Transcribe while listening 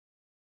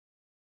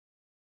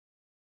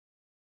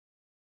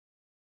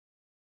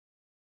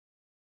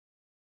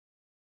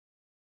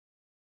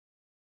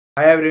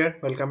Hi everyone,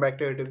 welcome back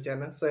to YouTube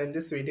channel. So in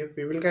this video,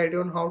 we will guide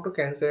you on how to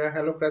cancel your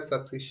HelloFresh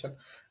subscription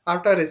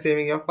after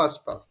receiving your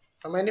first box.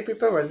 So many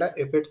people wonder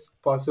if it's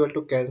possible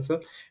to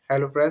cancel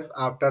HelloFresh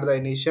after the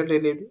initial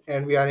delivery,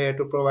 and we are here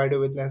to provide you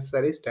with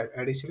necessary steps.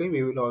 Additionally,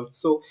 we will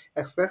also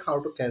explain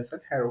how to cancel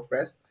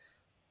HelloFresh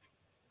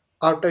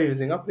after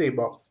using a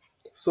pre-box.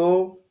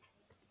 So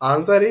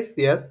answer is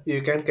yes,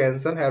 you can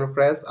cancel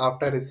HelloFresh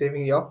after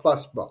receiving your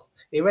first box,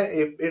 even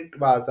if it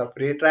was a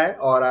free trial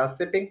or a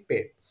shipping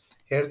paid.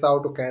 Here's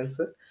how to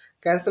cancel.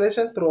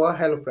 Cancellation through a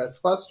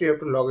HelloFresh. First, you have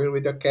to log in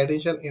with your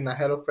credential in a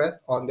HelloFresh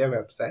on their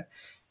website,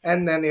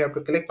 and then you have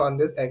to click on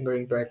this and go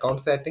into account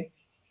setting.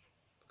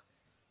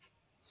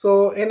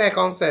 So in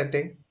account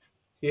setting,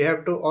 you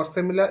have to or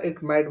similar.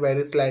 It might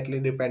vary slightly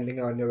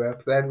depending on your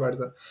website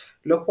version.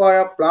 Look for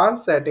a plan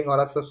setting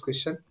or a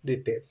subscription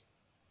details.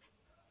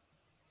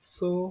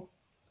 So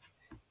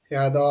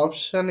here the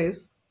option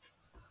is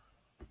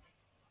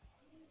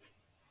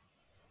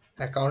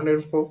account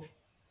info.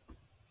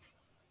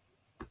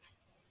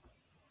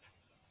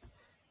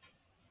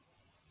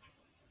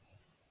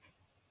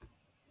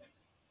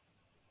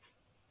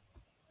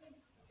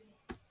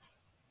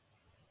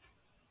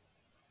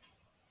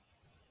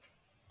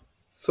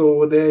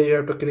 So there you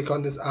have to click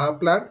on this R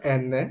plan,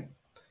 and then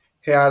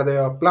here are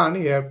the plan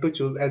you have to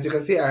choose. As you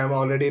can see, I am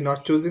already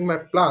not choosing my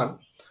plan.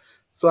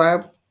 So I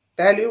have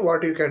tell you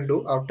what you can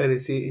do after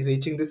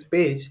reaching this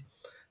page.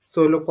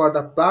 So look for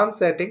the plan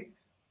setting.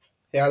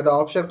 Here are the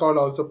option called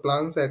also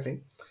plan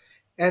setting.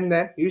 And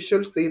then you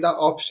should see the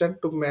option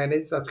to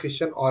manage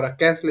subscription or a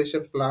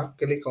cancellation plan.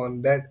 Click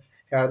on that.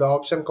 Here are the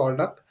option called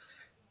a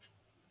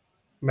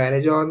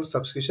manage on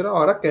subscription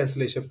or a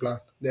cancellation plan.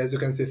 As you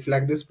can see,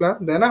 select this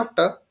plan. Then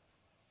after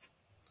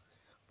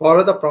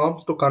follow the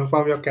prompts to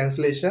confirm your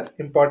cancellation.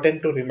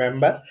 Important to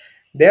remember,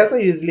 there's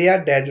usually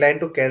a deadline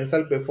to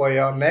cancel before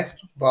your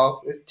next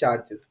box is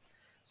charges.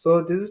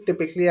 So this is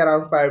typically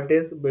around 5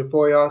 days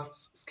before your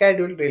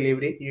scheduled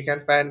delivery. You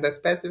can find the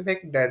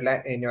specific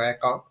deadline in your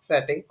account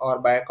setting or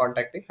by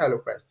contacting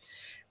HelloFresh.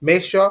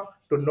 Make sure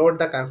to note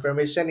the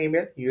confirmation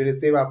email you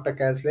receive after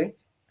canceling.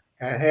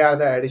 And here are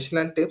the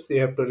additional tips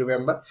you have to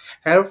remember.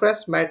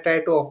 HelloFresh might try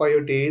to offer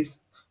you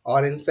deals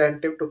or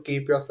incentive to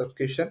keep your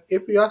subscription.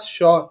 If you are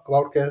sure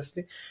about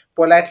canceling,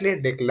 politely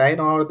decline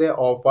all their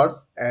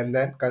offers and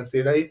then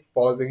consider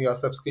pausing your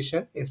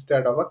subscription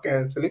instead of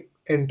canceling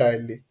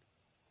entirely.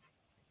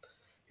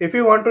 If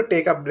you want to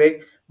take a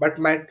break but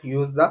might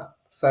use the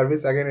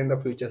service again in the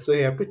future, so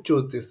you have to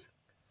choose this.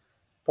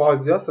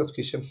 Pause your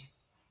subscription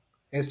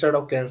instead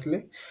of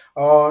canceling.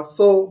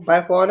 So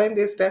by following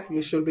this step,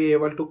 you should be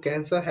able to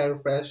cancel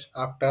HelloFresh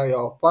after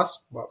your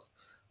first box.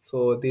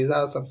 So these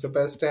are some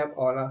simple steps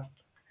or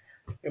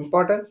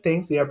important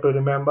things you have to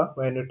remember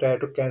when you try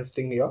to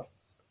canceling your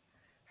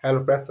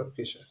HelloFresh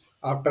subscription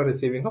after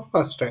receiving a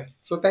first try.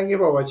 So thank you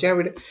for watching our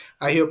video.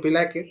 I hope you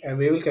like it, and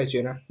we will catch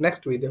you in a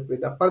next video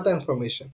with the further information.